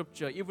found in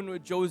Scripture, even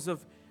with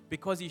Joseph,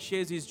 because he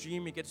shares his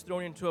dream, he gets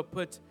thrown into a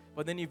pit,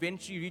 but then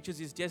eventually reaches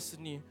his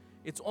destiny.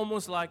 It's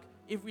almost like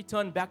if we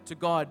turn back to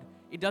God,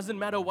 it doesn't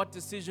matter what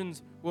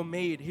decisions were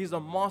made. He's a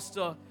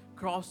master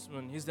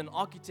craftsman. He's an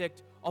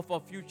architect of our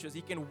futures.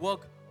 He can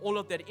work all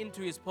of that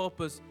into His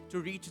purpose to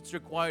reach its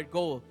required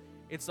goal.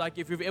 It's like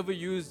if you've ever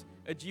used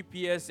a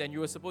GPS and you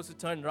were supposed to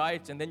turn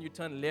right and then you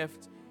turn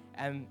left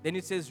and then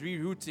it says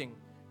rerouting.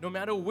 No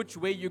matter which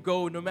way you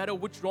go, no matter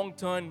which wrong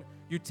turn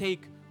you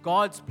take,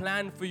 God's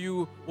plan for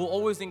you will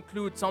always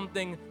include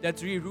something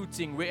that's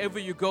rerouting. Wherever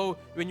you go,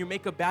 when you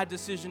make a bad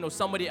decision or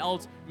somebody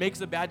else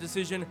makes a bad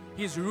decision,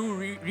 He's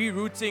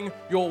rerouting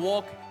your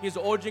walk. He's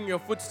ordering your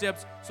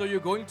footsteps, so you're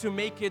going to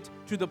make it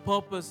to the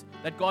purpose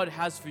that God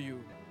has for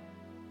you.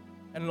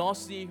 And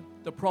lastly,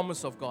 the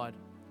promise of God.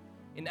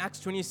 In Acts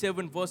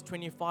 27, verse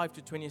 25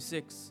 to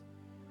 26,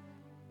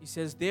 he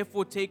says,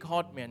 "Therefore take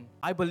heart, men.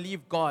 I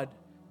believe God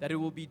that it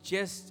will be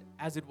just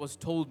as it was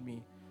told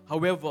me.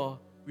 However,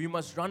 we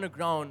must run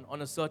aground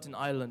on a certain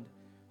island."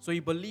 So he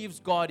believes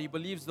God, he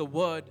believes the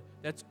word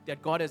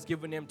that God has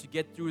given him to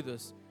get through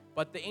this.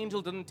 But the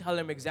angel didn't tell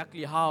him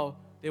exactly how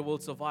they will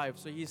survive.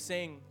 So he's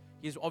saying,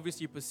 he's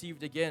obviously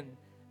perceived again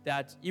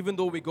that even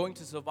though we're going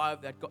to survive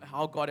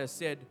how God has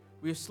said,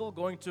 we're still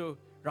going to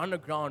run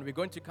aground. We're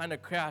going to kind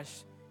of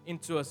crash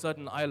into a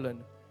certain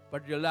island.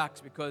 But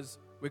relax, because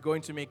we're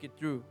going to make it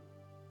through.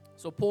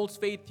 So Paul's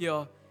faith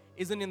here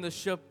isn't in the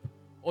ship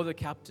or the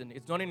captain.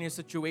 It's not in his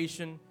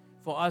situation.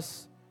 For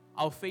us,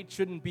 our faith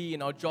shouldn't be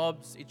in our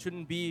jobs. It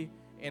shouldn't be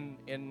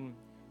in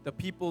the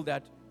people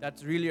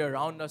that's really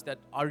around us, that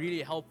are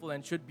really helpful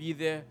and should be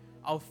there.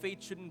 Our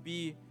faith shouldn't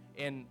be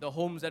in the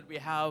homes that we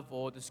have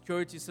or the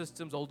security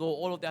systems, although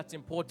all of that's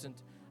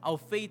important. Our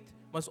faith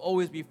must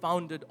always be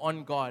founded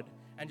on God.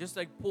 And just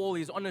like Paul,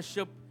 he's on a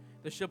ship.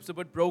 The ship's a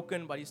bit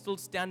broken, but he's still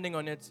standing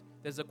on it.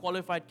 There's a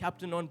qualified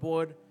captain on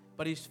board,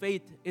 but his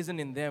faith isn't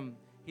in them.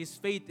 His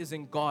faith is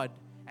in God,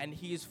 and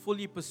he is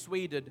fully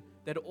persuaded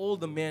that all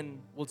the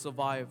men will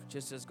survive,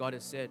 just as God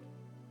has said.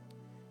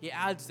 He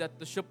adds that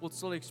the ship will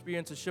still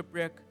experience a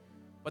shipwreck,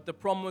 but the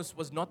promise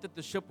was not that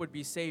the ship would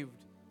be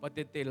saved, but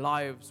that their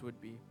lives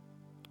would be.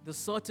 The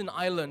certain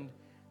island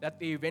that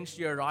they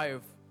eventually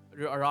arrive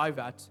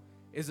at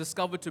is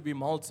discovered to be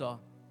Malta,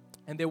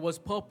 and there was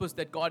purpose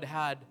that God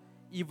had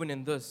even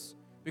in this.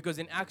 Because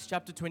in Acts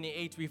chapter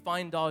 28, we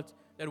find out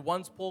that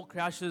once Paul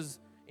crashes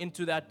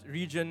into that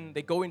region,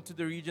 they go into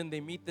the region,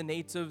 they meet the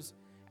natives,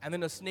 and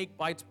then a snake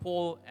bites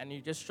Paul and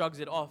he just shrugs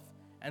it off.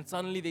 And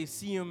suddenly they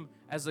see him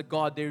as a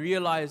god. They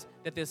realize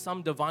that there's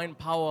some divine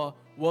power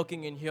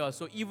working in here.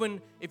 So even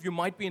if you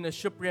might be in a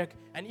shipwreck,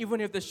 and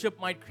even if the ship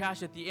might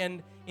crash at the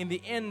end, in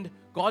the end,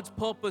 God's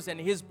purpose and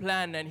His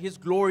plan and His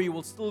glory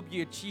will still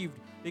be achieved.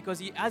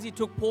 Because as He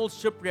took Paul's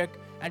shipwreck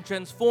and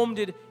transformed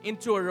it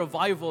into a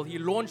revival, He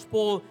launched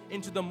Paul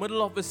into the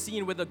middle of a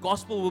scene where the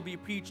gospel will be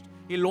preached.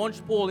 He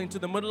launched Paul into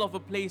the middle of a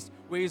place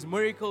where his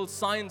miracles,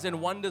 signs, and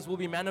wonders will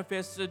be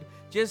manifested.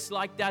 Just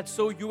like that,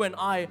 so you and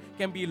I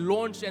can be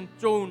launched and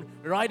thrown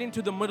right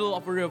into the middle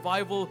of a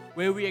revival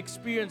where we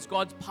experience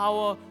God's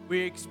power, we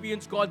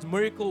experience God's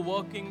miracle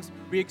workings,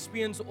 we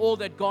experience all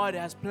that God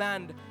has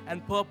planned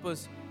and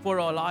purpose for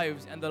our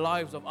lives and the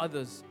lives of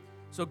others.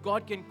 So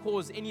God can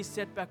cause any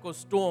setback or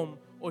storm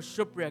or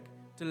shipwreck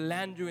to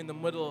land you in the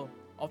middle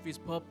of His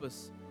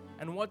purpose.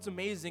 And what's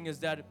amazing is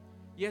that,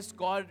 yes,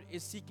 God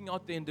is seeking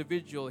out the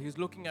individual. He's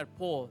looking at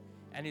Paul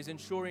and He's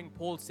ensuring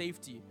Paul's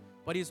safety.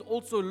 But He's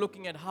also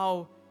looking at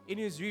how in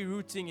His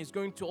rerouting He's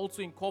going to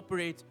also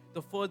incorporate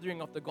the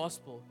furthering of the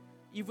gospel.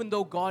 Even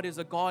though God is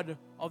a God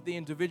of the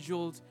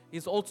individuals,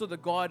 He's also the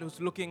God who's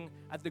looking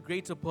at the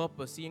greater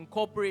purpose. He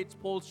incorporates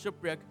Paul's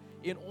shipwreck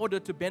in order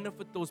to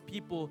benefit those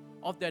people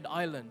of that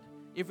island.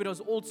 If it was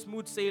all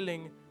smooth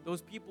sailing,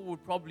 those people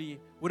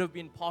would have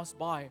been passed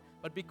by.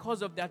 But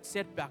because of that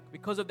setback,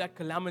 because of that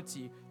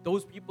calamity,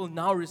 those people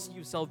now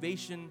receive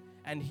salvation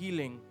and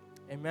healing.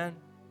 Amen.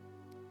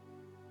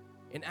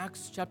 In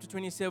Acts chapter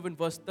 27,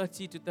 verse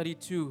 30 to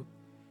 32,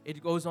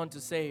 it goes on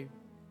to say,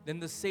 "Then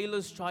the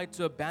sailors tried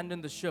to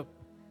abandon the ship.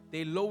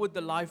 They lowered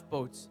the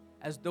lifeboats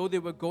as though they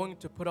were going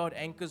to put out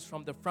anchors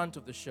from the front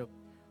of the ship.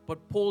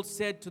 But Paul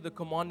said to the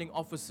commanding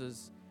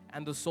officers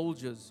and the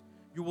soldiers,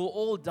 'You will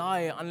all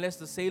die unless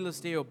the sailors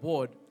stay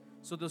aboard.'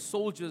 So the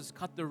soldiers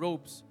cut the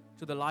ropes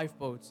to the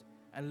lifeboats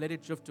and let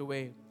it drift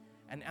away."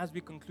 And as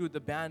we conclude, the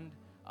band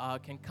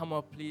can come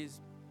up,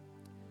 please.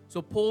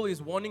 So Paul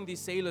is warning these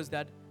sailors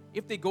that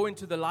if they go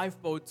into the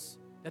lifeboats,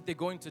 that they're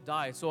going to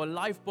die. So a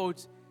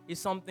lifeboat is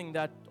something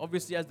that,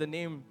 obviously, as the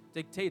name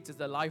dictates, is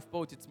a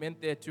lifeboat. It's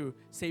meant there to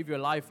save your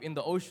life in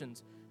the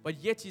oceans.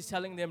 But yet he's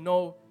telling them,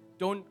 no,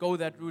 don't go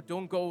that route.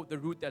 Don't go the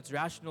route that's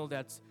rational,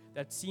 that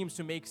seems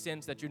to make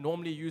sense, that you're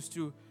normally used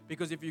to.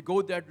 Because if you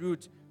go that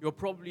route, you're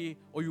probably,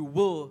 or you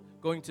will,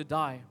 going to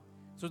die.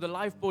 So the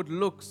lifeboat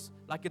looks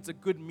like it's a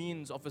good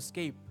means of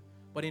escape.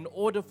 But in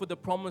order for the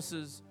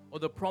promises or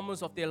the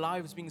promise of their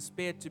lives being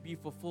spared to be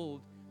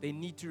fulfilled, they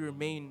need to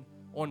remain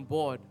on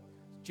board.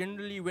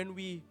 Generally, when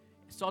we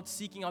start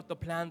seeking out the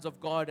plans of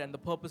God and the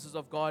purposes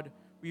of God,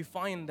 we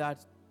find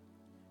that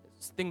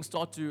things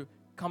start to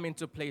come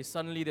into place.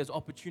 Suddenly there's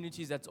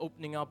opportunities that's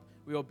opening up.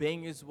 We're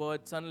obeying His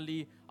word.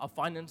 Suddenly our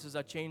finances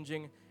are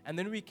changing. And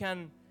then we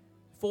can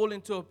fall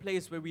into a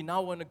place where we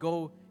now want to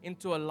go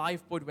into a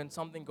lifeboat when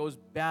something goes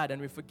bad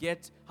and we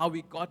forget how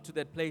we got to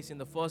that place in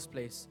the first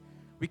place.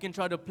 We can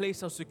try to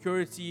place our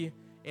security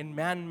in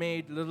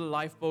man-made little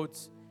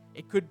lifeboats.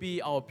 It could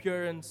be our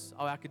appearance,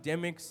 our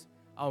academics,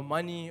 our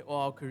money, or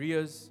our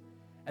careers.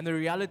 And the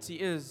reality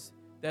is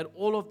that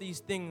all of these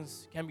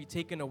things can be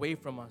taken away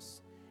from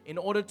us. In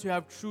order to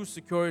have true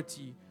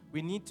security,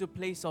 we need to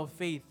place our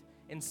faith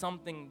in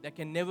something that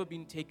can never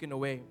be taken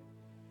away.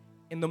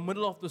 In the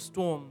middle of the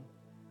storm,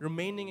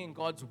 remaining in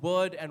God's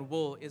word and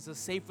will is the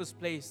safest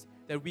place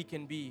that we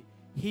can be.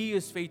 He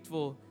is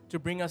faithful to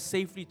bring us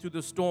safely through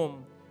the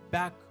storm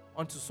back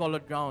onto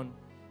solid ground.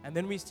 And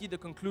then we see the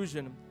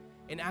conclusion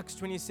in Acts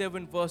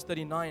 27 verse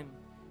 39.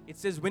 It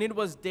says, when it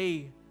was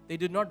day, they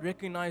did not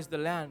recognize the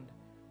land,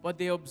 but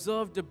they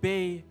observed a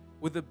bay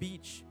with a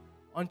beach,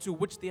 onto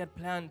which they had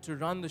planned to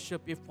run the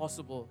ship if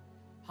possible.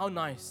 How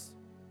nice.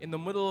 In the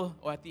middle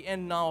or at the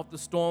end now of the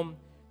storm,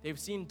 they've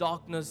seen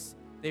darkness,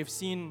 they've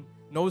seen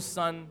no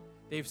sun,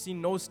 they've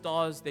seen no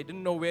stars, they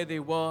didn't know where they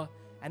were,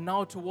 and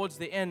now towards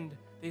the end,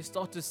 they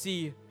start to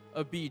see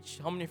a beach.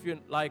 How many of you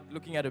like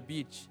looking at a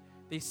beach?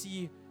 They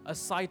see a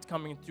sight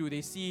coming through,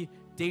 they see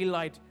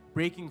daylight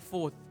breaking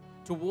forth.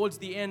 Towards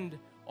the end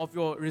of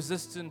your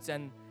resistance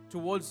and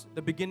towards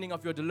the beginning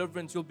of your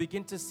deliverance, you'll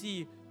begin to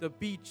see the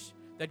beach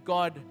that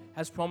God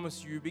has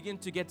promised you. You begin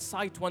to get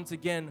sight once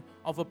again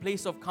of a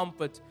place of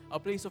comfort, a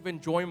place of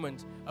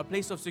enjoyment, a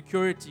place of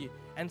security.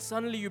 And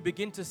suddenly you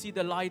begin to see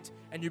the light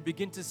and you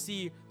begin to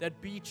see that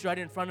beach right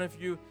in front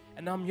of you.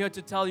 And I'm here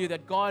to tell you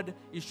that God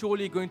is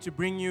surely going to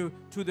bring you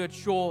to that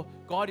shore.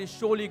 God is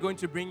surely going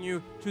to bring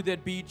you to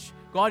that beach.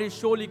 God is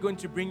surely going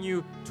to bring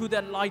you to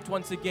that light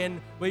once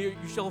again, where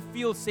you shall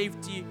feel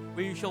safety,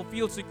 where you shall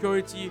feel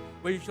security,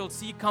 where you shall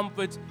see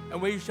comfort,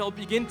 and where you shall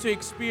begin to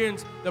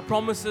experience the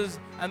promises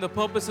and the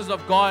purposes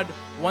of God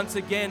once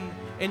again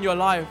in your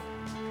life.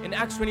 In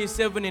Acts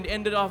 27, it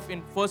ended off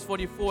in verse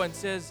 44 and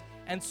says,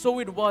 and so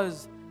it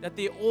was that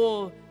they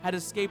all had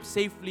escaped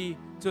safely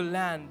to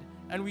land.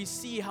 And we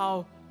see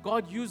how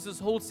God used this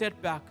whole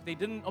setback. They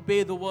didn't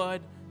obey the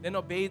word, then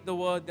obeyed the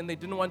word, then they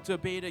didn't want to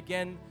obey it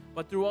again.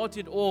 But throughout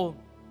it all,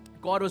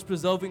 God was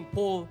preserving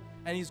Paul,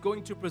 and He's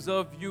going to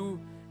preserve you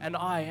and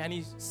I. And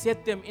He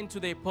set them into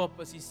their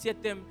purpose. He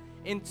set them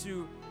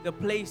into the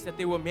place that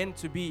they were meant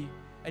to be.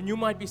 And you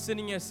might be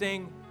sitting here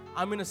saying,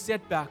 I'm in a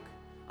setback.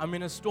 I'm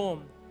in a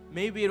storm.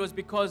 Maybe it was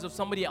because of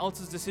somebody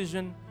else's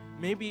decision.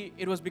 Maybe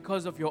it was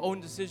because of your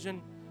own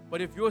decision. But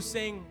if you're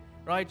saying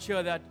right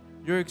here that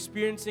you're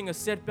experiencing a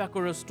setback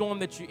or a storm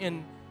that you're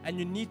in, and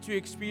you need to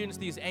experience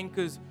these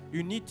anchors,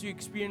 you need to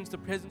experience the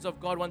presence of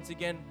God once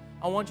again,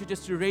 I want you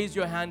just to raise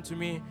your hand to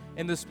me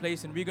in this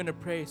place, and we're going to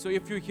pray. So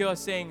if you're here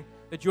saying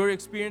that you're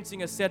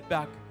experiencing a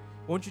setback,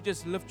 won't you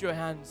just lift your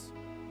hands?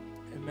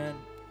 Amen.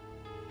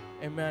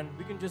 Amen.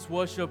 We can just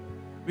worship.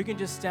 We can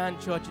just stand,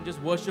 church, and just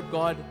worship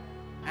God.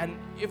 And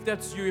if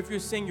that's you, if you're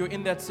saying you're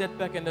in that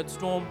setback and that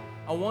storm,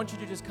 I want you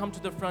to just come to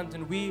the front,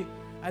 and we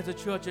as a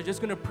church are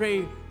just going to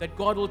pray that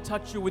God will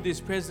touch you with His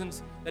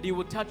presence, that He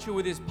will touch you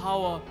with His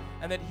power,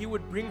 and that He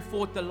would bring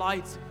forth the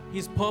light,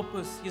 His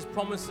purpose, His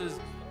promises,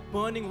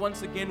 burning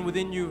once again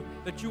within you,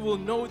 that you will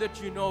know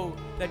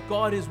that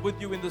God is with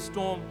you in the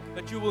storm,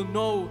 that you will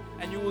know,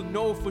 and you will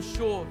know for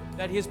sure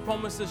that His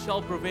promises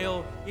shall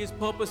prevail, His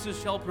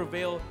purposes shall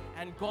prevail,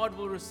 and God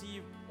will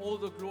receive all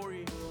the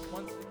glory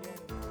once again.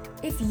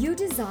 If you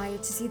desire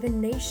to see the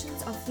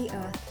nations of the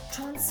earth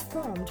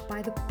transformed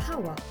by the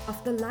power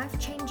of the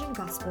life-changing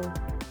gospel,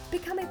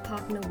 become a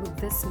partner with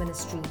this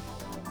ministry.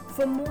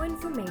 For more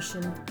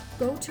information,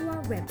 go to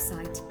our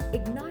website,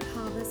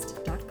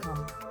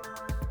 igniteharvest.com.